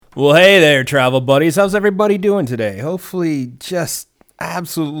Well, hey there, travel buddies. How's everybody doing today? Hopefully, just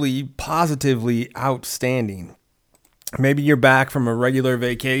absolutely, positively outstanding. Maybe you're back from a regular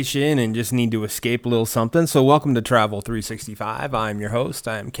vacation and just need to escape a little something. So, welcome to Travel 365. I'm your host.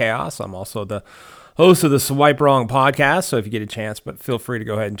 I'm Chaos. I'm also the host of the Swipe Wrong podcast. So, if you get a chance, but feel free to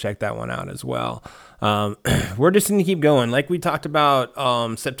go ahead and check that one out as well. We're just going to keep going. Like we talked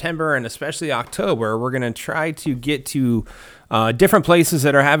about September and especially October, we're going to try to get to different places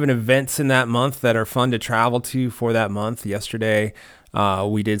that are having events in that month that are fun to travel to for that month. Yesterday,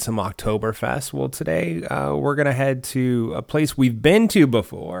 we did some Oktoberfest. Well, today, we're going to head to a place we've been to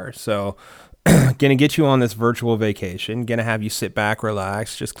before. So, going to get you on this virtual vacation. Going to have you sit back,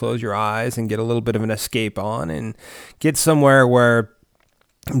 relax, just close your eyes and get a little bit of an escape on and get somewhere where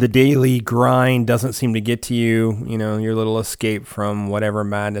the daily grind doesn't seem to get to you, your little escape from whatever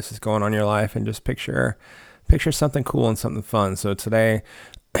madness is going on in your life, and just picture something cool and something fun. So today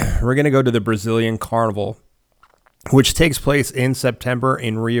we're going to go to the Brazilian Carnival, which takes place in September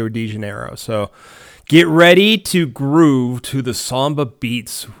in Rio de Janeiro. So get ready to groove to the samba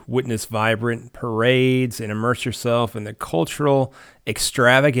beats, witness vibrant parades, and immerse yourself in the cultural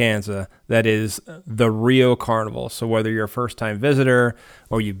extravaganza that is the Rio Carnival. So whether you're a first-time visitor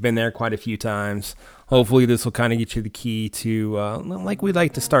or you've been there quite a few times, hopefully this will kind of get you the key to, like we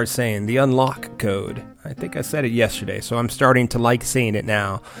like to start saying, the unlock code. I think I said it yesterday, so I'm starting to like saying it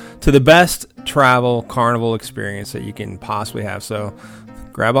now, to the best travel carnival experience that you can possibly have. So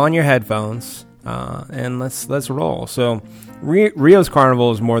grab on your headphones, and let's roll. So Rio's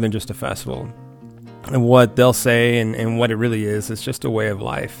Carnival is more than just a festival. And what they'll say and what it really is, it's just a way of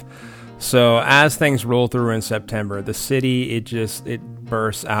life. So as things roll through in September, the city, it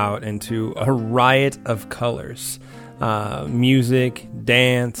bursts out into a riot of colors. Music,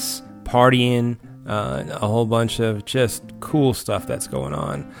 dance, partying, a whole bunch of just cool stuff that's going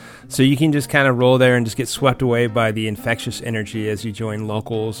on. So you can just kind of roll there and just get swept away by the infectious energy as you join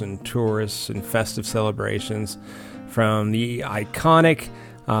locals and tourists and festive celebrations, from the iconic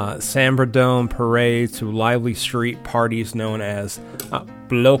Samba Dome parade to lively street parties known as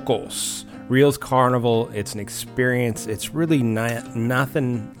blocos. Rio's Carnival, it's an experience. It's really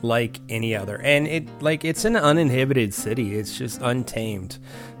nothing like any other. And it's an uninhibited city. It's just untamed.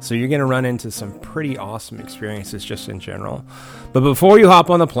 So you're going to run into some pretty awesome experiences just in general. But before you hop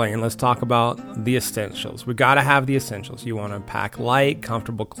on the plane, let's talk about the essentials. We got to have the essentials. You want to pack light,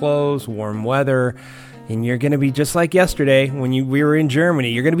 comfortable clothes, warm weather. And you're going to be just like yesterday when we were in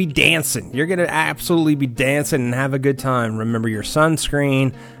Germany. You're going to be dancing. You're going to absolutely be dancing and have a good time. Remember your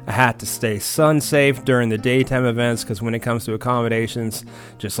sunscreen, a hat to stay sun safe during the daytime events, because when it comes to accommodations,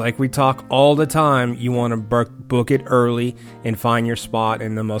 just like we talk all the time, you want to book it early and find your spot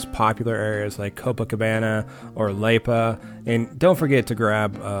in the most popular areas like Copacabana or Lapa. And don't forget to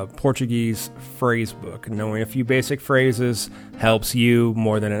grab a Portuguese phrase book. Knowing a few basic phrases helps you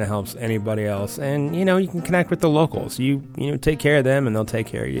more than it helps anybody else. And, you can connect with the locals. You take care of them and they'll take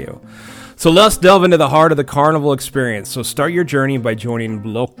care of you. So let's delve into the heart of the carnival experience. So start your journey by joining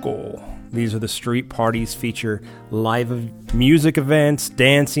Bloco. These are the street parties, feature live music events,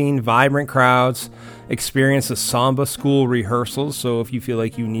 dancing, vibrant crowds. Experience the samba school rehearsals. So if you feel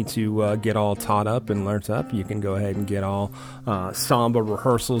like you need to get all taught up and learnt up, you can go ahead and get all samba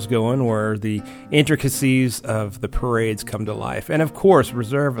rehearsals going, where the intricacies of the parades come to life. And of course,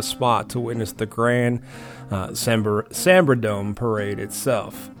 reserve a spot to witness the grand Samba Dome parade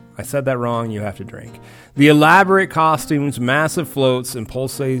itself. I said that wrong, you have to drink. The elaborate costumes, massive floats, and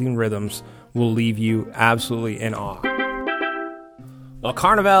pulsating rhythms will leave you absolutely in awe. While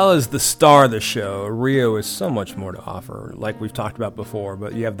Carnival is the star of the show, Rio is so much more to offer, like we've talked about before.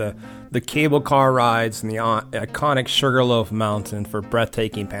 But you have the cable car rides and the iconic Sugarloaf Mountain for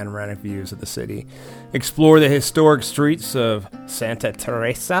breathtaking panoramic views of the city. Explore the historic streets of Santa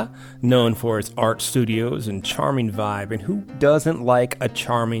Teresa, known for its art studios and charming vibe. And who doesn't like a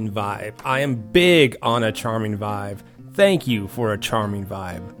charming vibe? I am big on a charming vibe. Thank you for a charming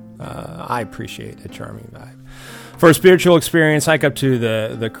vibe. I appreciate a charming vibe. For a spiritual experience, hike up to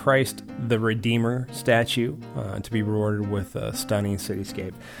the Christ the Redeemer statue to be rewarded with a stunning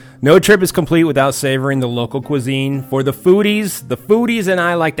cityscape. No trip is complete without savoring the local cuisine. For the foodies and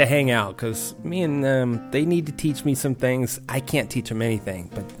I like to hang out, because me and them, they need to teach me some things. I can't teach them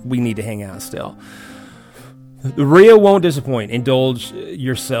anything, but we need to hang out still. Rio won't disappoint. Indulge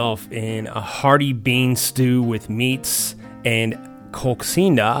yourself in a hearty bean stew with meats and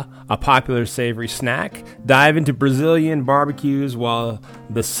coxinha, a popular savory snack. Dive into Brazilian barbecues while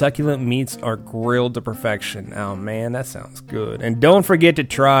the succulent meats are grilled to perfection. Oh man, that sounds good. And don't forget to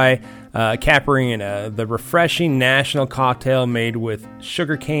try Caipirinha, the refreshing national cocktail made with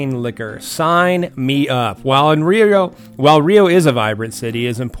sugarcane liquor. Sign me up. While Rio is a vibrant city,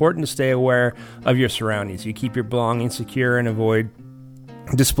 it's important to stay aware of your surroundings. You keep your belongings secure and avoid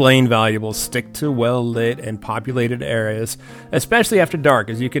displaying valuables. Stick to well-lit and populated areas, especially after dark,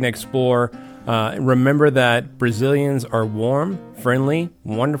 as you can explore. Remember that Brazilians are warm, friendly,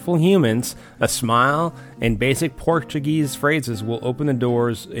 wonderful humans. A smile and basic Portuguese phrases will open the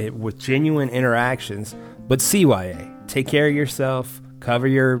doors with genuine interactions. But CYA, take care of yourself, cover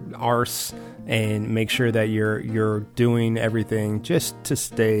your arse, and make sure that you're doing everything just to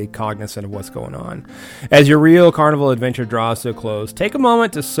stay cognizant of what's going on. As your Rio Carnival adventure draws to a close, take a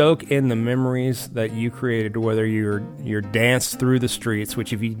moment to soak in the memories that you created, whether you're danced through the streets,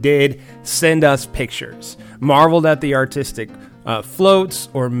 which if you did, send us pictures, marveled at the artistic floats,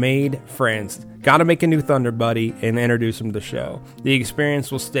 or made friends. Gotta make a new Thunder Buddy and introduce them to the show. The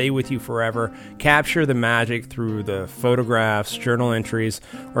experience will stay with you forever. Capture the magic through the photographs, journal entries,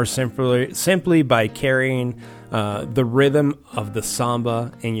 or simply by carrying the rhythm of the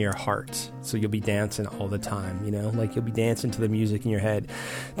samba in your heart. So you'll be dancing all the time, like you'll be dancing to the music in your head.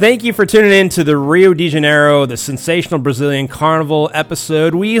 Thank you for tuning in to the Rio de Janeiro, the sensational Brazilian Carnival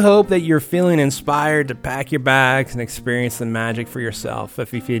episode. We hope that you're feeling inspired to pack your bags and experience the magic for yourself.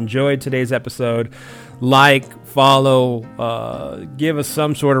 If you enjoyed today's episode, like, follow, give us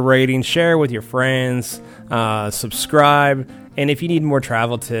some sort of rating, share with your friends, subscribe. And if you need more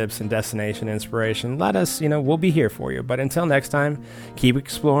travel tips and destination inspiration, let us, we'll be here for you. But until next time, keep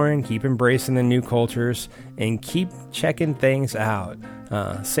exploring, keep embracing the new cultures, and keep checking things out.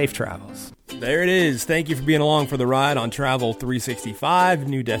 Safe travels. There it is. Thank you for being along for the ride on Travel 365,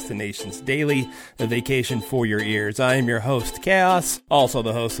 New Destinations Daily, a vacation for your ears. I am your host, Chaos, also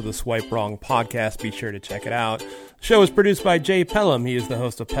the host of the Swipe Wrong podcast. Be sure to check it out. The show is produced by Jay Pelham. He is the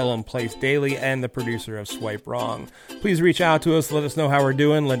host of Pelham Place Daily and the producer of Swipe Wrong. Please reach out to us. Let us know how we're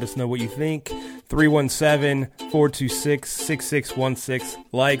doing. Let us know what you think. 317-426-6616.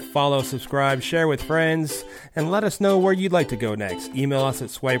 Like, follow, subscribe, share with friends, and let us know where you'd like to go next. Email us at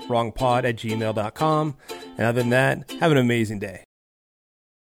swipewrongpod@gmail.com. And other than that, have an amazing day.